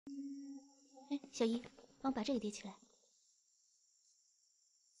哎，小姨，帮我把这个叠起来。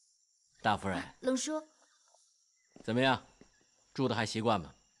大夫人，冷叔，怎么样？住的还习惯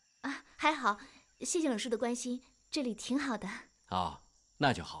吗？啊，还好，谢谢冷叔的关心，这里挺好的。哦，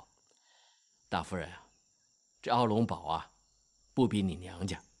那就好。大夫人啊，这奥龙堡啊，不比你娘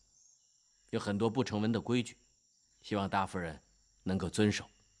家，有很多不成文的规矩，希望大夫人能够遵守。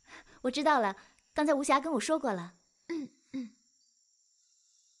我知道了，刚才吴霞跟我说过了。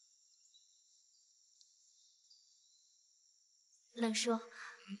冷叔，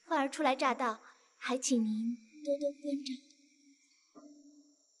焕儿初来乍到，还请您多多关照。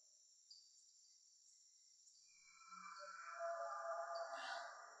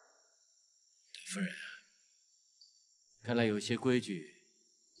夫人，看来有些规矩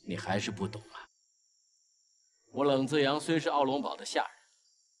你还是不懂啊。我冷子阳虽是奥龙堡的下人，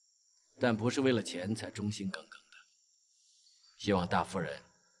但不是为了钱才忠心耿耿的。希望大夫人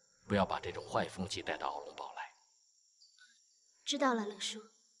不要把这种坏风气带到奥龙堡来。知道了，冷叔。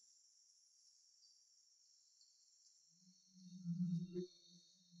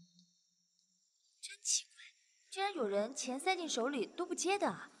真奇怪，居然有人钱塞进手里都不接的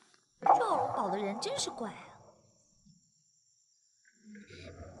啊！这奥龙堡的人真是怪啊！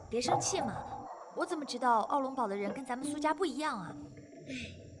别生气嘛，我怎么知道奥龙堡的人跟咱们苏家不一样啊？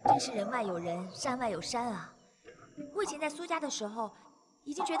哎，真是人外有人，山外有山啊！我以前在苏家的时候，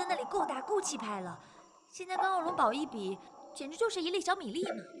已经觉得那里够大够气派了，现在跟奥龙堡一比，简直就是一粒小米粒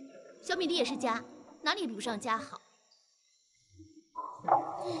嘛！小米粒也是家，哪里比不上家好？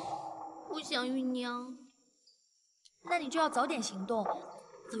不想酝酿。那你就要早点行动，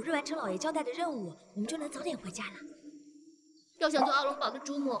早日完成老爷交代的任务，我们就能早点回家了。要想做奥龙堡的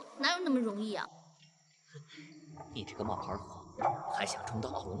主母，哪有那么容易啊？你这个冒牌货，还想冲到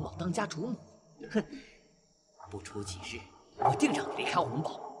奥龙堡当家主母？哼！不出几日，我定让你离开奥龙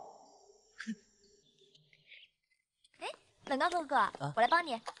堡。哼！哎，冷刚哥哥，我来帮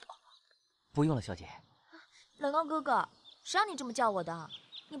你。不用了，小姐。冷刚哥哥，谁让你这么叫我的？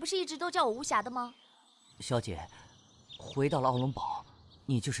你不是一直都叫我无暇的吗？小姐，回到了奥龙堡，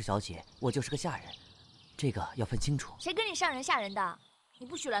你就是小姐，我就是个下人，这个要分清楚。谁跟你上人下人的？你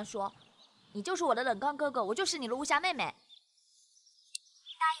不许乱说！你就是我的冷刚哥哥，我就是你的无暇妹妹。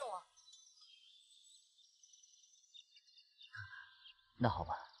答应我。那好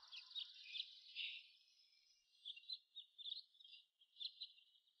吧。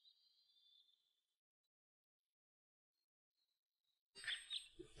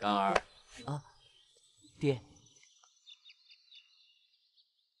刚儿，啊，爹，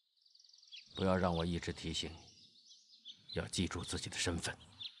不要让我一直提醒你，要记住自己的身份。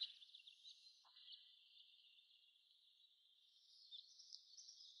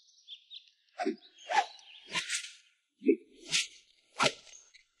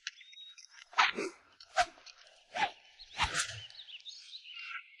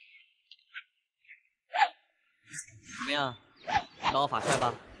怎么样，老法帅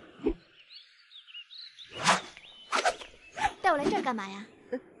吧？带我来这儿干嘛呀？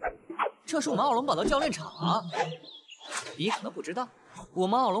这是我们奥龙堡的教练场啊！你可能不知道，我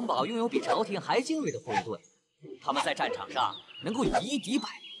们奥龙堡拥有比朝廷还精锐的护卫队，他们在战场上能够以一敌百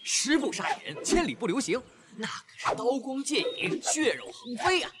，10步杀人，千里不留行，那可是刀光剑影，血肉横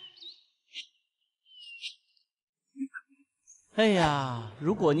飞啊！哎呀，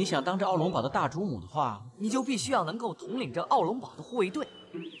如果你想当这奥龙堡的大主母的话，你就必须要能够统领着奥龙堡的护卫队，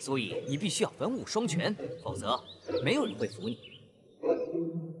所以你必须要文武双全，否则没有人会服你。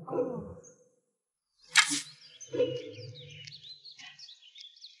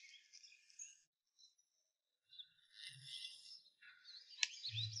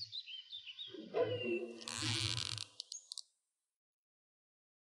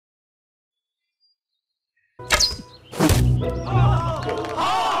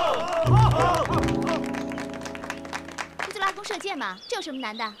不就拉弓射箭嘛，这有什么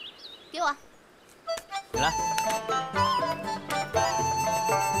难的？给我。你来。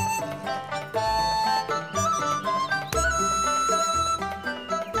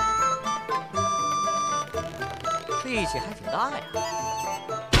力气还挺大呀。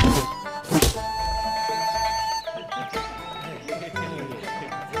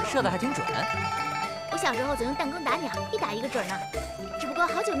射的还挺准。我小时候总用弹弓打鸟，一打一个准呢。只不过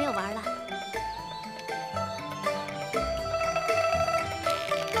好久没有玩了。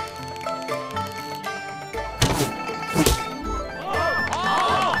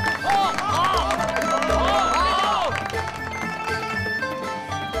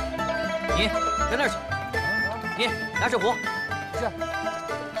你跟那儿去，你拿射壶。是。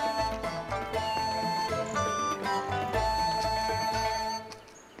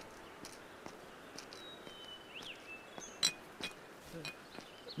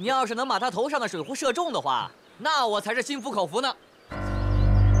你要是能把他头上的水壶射中的话，那我才是心服口服呢。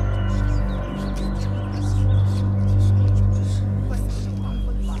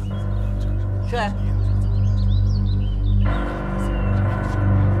是。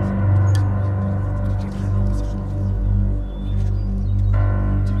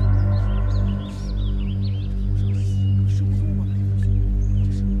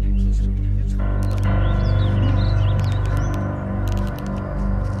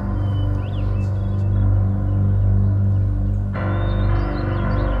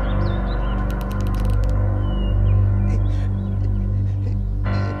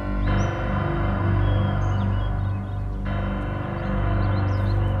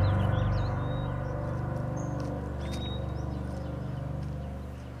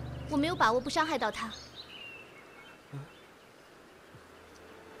我没有把握不伤害到他，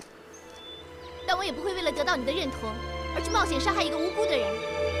但我也不会为了得到你的认同而去冒险伤害一个无辜的人。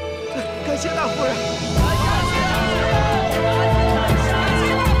感谢大夫人。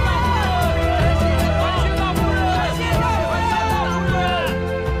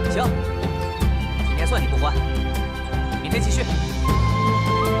行，今天算你过关，明天继续。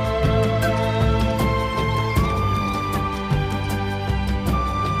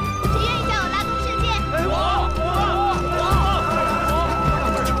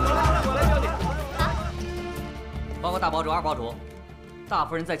大堡主、二堡主，大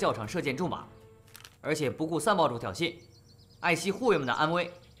夫人在教场射箭中靶，而且不顾三堡主挑衅，爱惜护卫们的安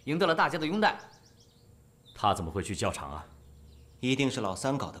危，赢得了大家的拥戴。他怎么会去教场啊？一定是老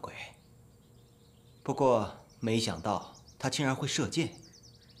三搞的鬼。不过没想到他竟然会射箭。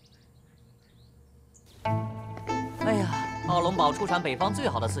哎呀，奥龙堡出产北方最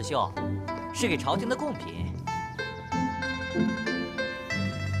好的刺绣，是给朝廷的贡品。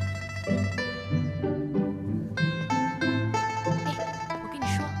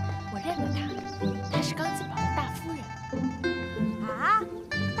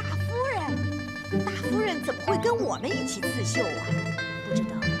怎么会跟我们一起刺绣啊？不知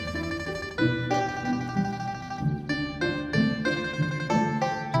道。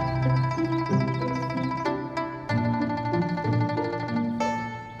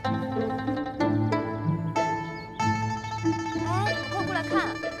哎，你快过来看，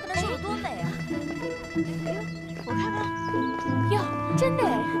看他绣的多美啊！哎呦，我看看，哟，真的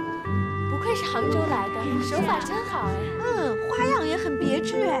哎，不愧是杭州来的，手法真好哎。花样也很别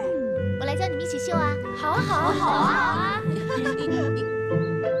致哎。我来教你们一起绣啊！好啊，好啊，好啊！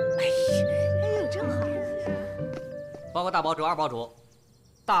哎呦，真好！报告大堡主、二堡主，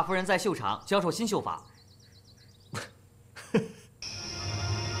大夫人在绣场教授新绣法。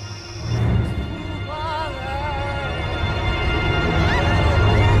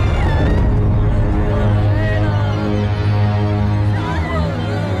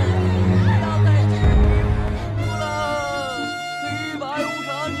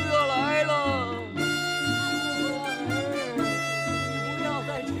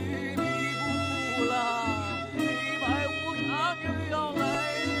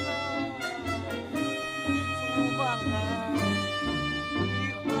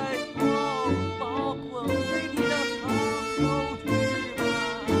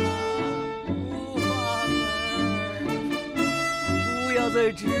再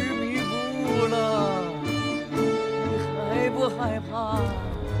执迷不悟了，你害不害怕？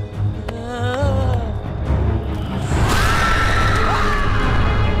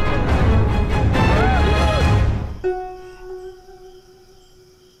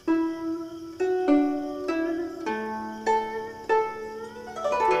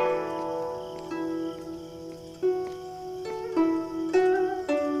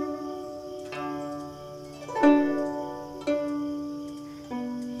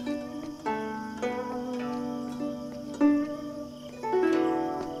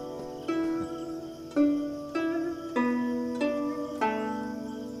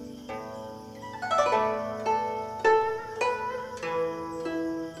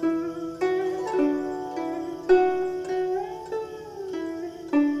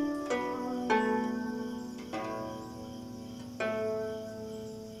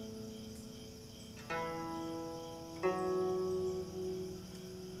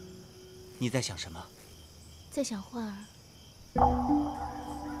你在想什么？在想画儿，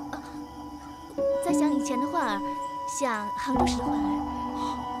在想以前的画儿，想杭州时的画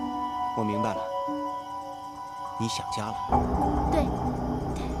儿。我明白了，你想家了。对。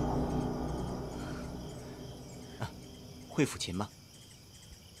啊，会抚琴吗？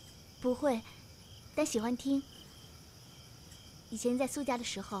不会，但喜欢听。以前在苏家的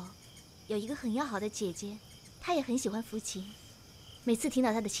时候，有一个很要好的姐姐，她也很喜欢抚琴。每次听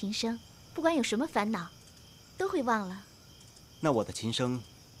到他的琴声，不管有什么烦恼，都会忘了。那我的琴声，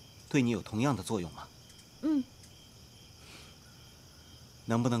对你有同样的作用吗？嗯。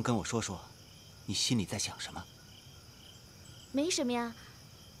能不能跟我说说，你心里在想什么？没什么呀，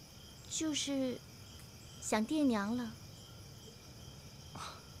就是想爹娘了。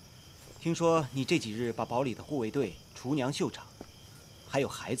听说你这几日把堡里的护卫队、厨娘、秀场，还有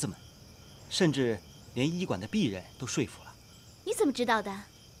孩子们，甚至连医馆的婢人都说服了。你怎么知道的？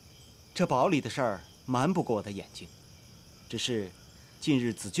这堡里的事儿瞒不过我的眼睛。只是，近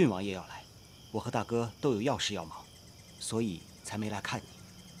日子俊王爷要来，我和大哥都有要事要忙，所以才没来看你。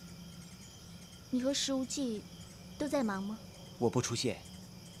你和石无忌都在忙吗？我不出现，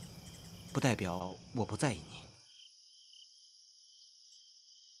不代表我不在意你。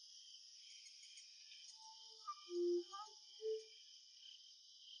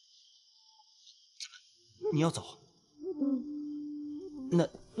你要走？那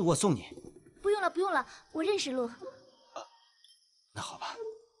我送你。不用了，不用了，我认识路。那好吧。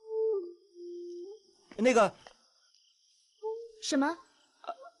那个。什么？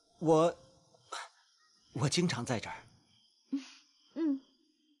我经常在这儿。嗯。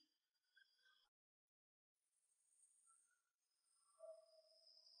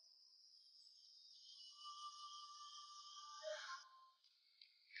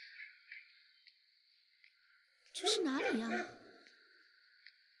这是哪里呀？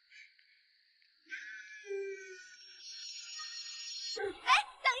哎，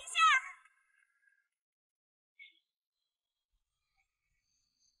等一下！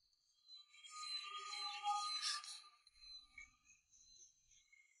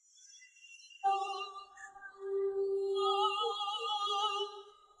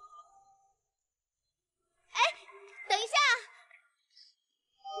哎，等一下！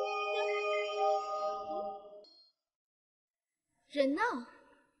人呢？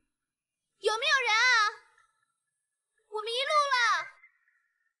有没有人啊？我迷路了。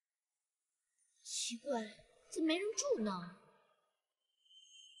奇怪，怎么没人住呢？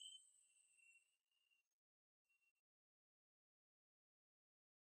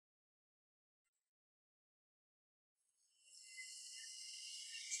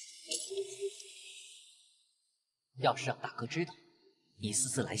要是让大哥知道你私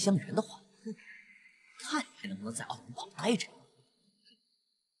自来香园的话，看还能不能在奥龙堡待着。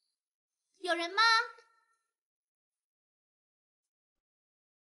有人吗？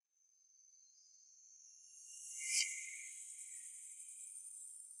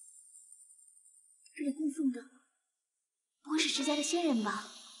这里供奉的不会是石家的仙人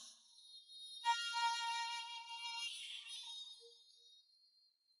吧？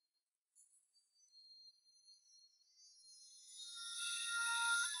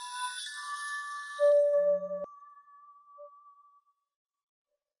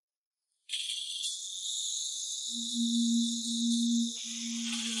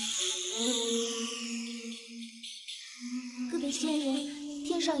个别仙人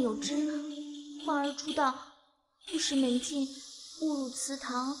天上有知，幻而出道，不识门禁，误入祠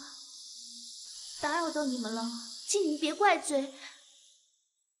堂，打扰到你们了，请你们别怪罪。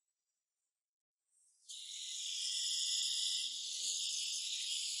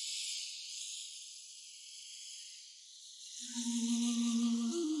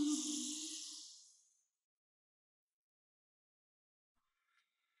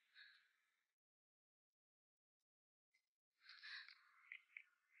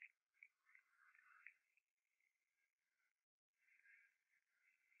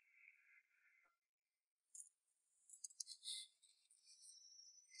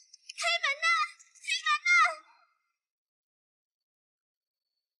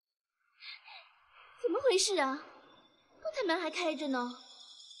怎么回事啊？刚才门还开着呢。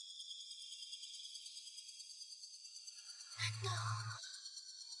难道？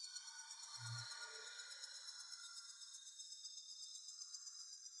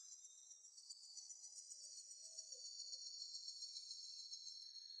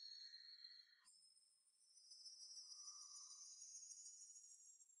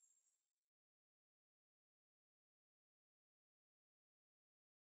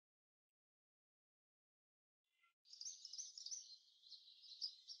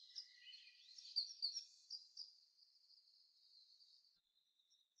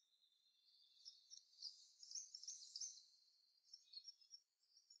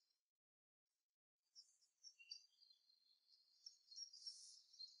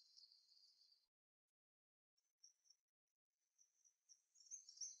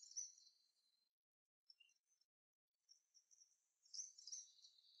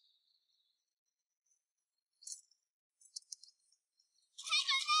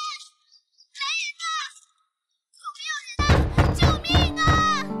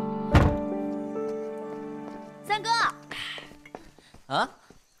啊？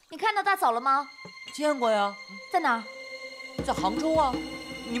你看到大嫂了吗？见过呀，在哪儿？在杭州啊。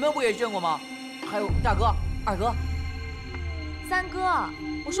你们不也见过吗？还有大哥、二哥、三哥，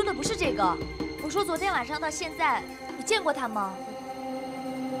我说的不是这个，我说昨天晚上到现在，你见过他吗？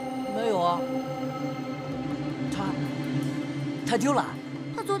没有啊。他丢了。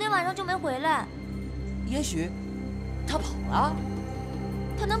他昨天晚上就没回来。也许他跑了。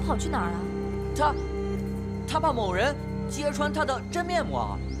他能跑去哪儿啊？他怕某人揭穿他的真面目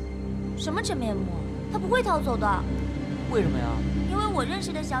啊！什么真面目？他不会逃走的。为什么呀？因为我认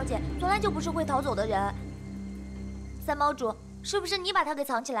识的小姐从来就不是会逃走的人。三毛主，是不是你把他给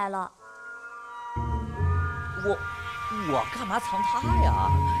藏起来了？我干嘛藏他呀？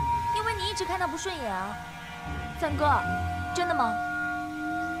因为你一直看他不顺眼啊。三哥，真的吗？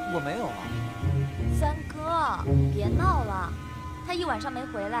我没有啊。三哥，别闹了，他一晚上没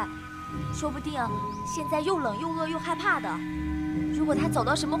回来。说不定现在又冷又饿又害怕的。如果他走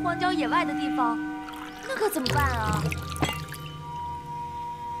到什么荒郊野外的地方，那可怎么办啊？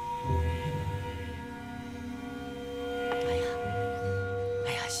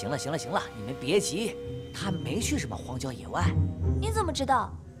哎呀，行了，你们别急，他没去什么荒郊野外。你怎么知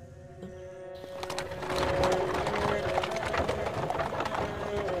道？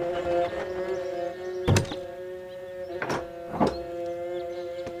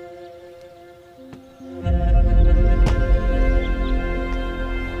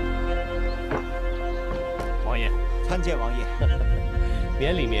参见王爷。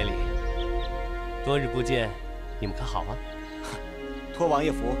免礼免礼。多日不见，你们可好啊？托王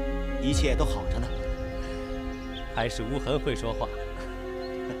爷福，一切都好着呢。还是无痕会说话。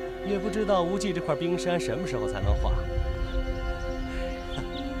也不知道无忌这块冰山什么时候才能化。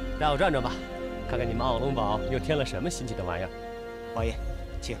带我转转吧，看看你们奥龙堡又添了什么新奇的玩意儿。王爷，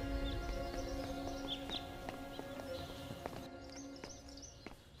请。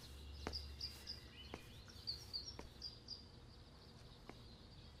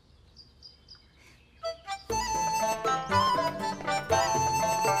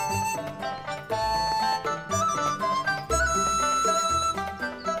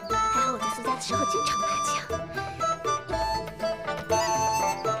时候经常拿奖。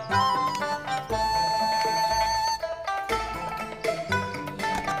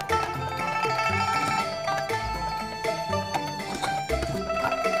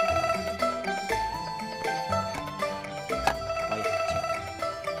王爷，请。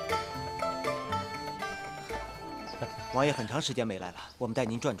王爷很长时间没来了，我们带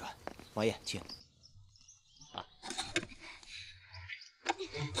您转转。王爷，请。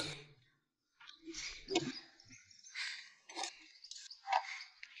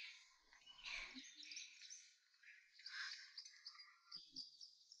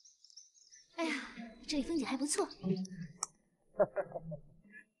 哎呀，这里风景还不错。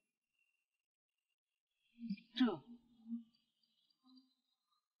这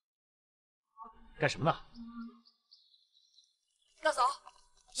干什么呢？大嫂，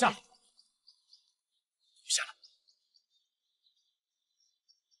下来，下来。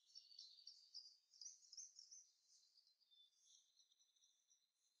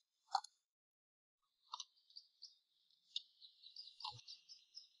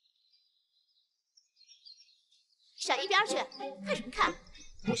闪一边去！看什么看？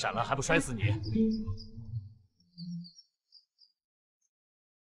不闪了还不摔死你！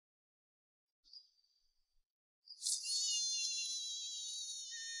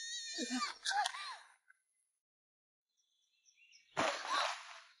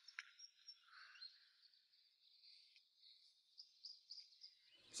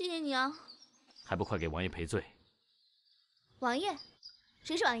谢谢你啊！还不快给王爷赔罪！王爷？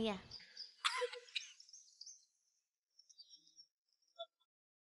谁是王爷？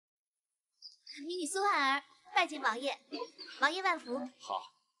 迷女苏婉儿拜见王爷，王爷万福。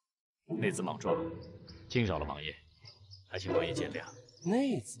好，内子莽撞，惊扰了王爷，还请王爷见谅。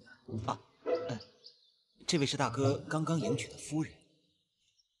内子啊，这位是大哥刚刚迎娶的夫人。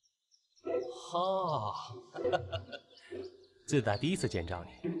哦，自打第一次见着你，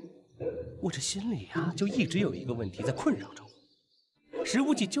我这心里呀就一直有一个问题在困扰着我：石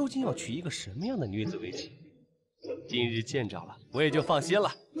无忌究竟要娶一个什么样的女子为妻？今日见着了，我也就放心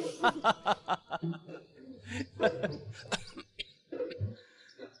了。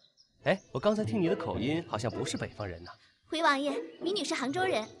哎，我刚才听你的口音，好像不是北方人呢。回王爷，迷女是杭州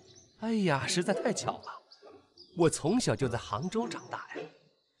人。哎呀，实在太巧了，我从小就在杭州长大呀，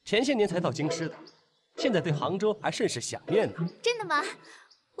前些年才到京师的，现在对杭州还甚是想念呢。真的吗？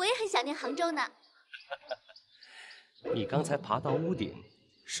我也很想念杭州呢。你刚才爬到屋顶，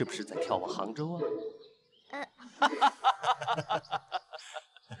是不是在眺望杭州啊？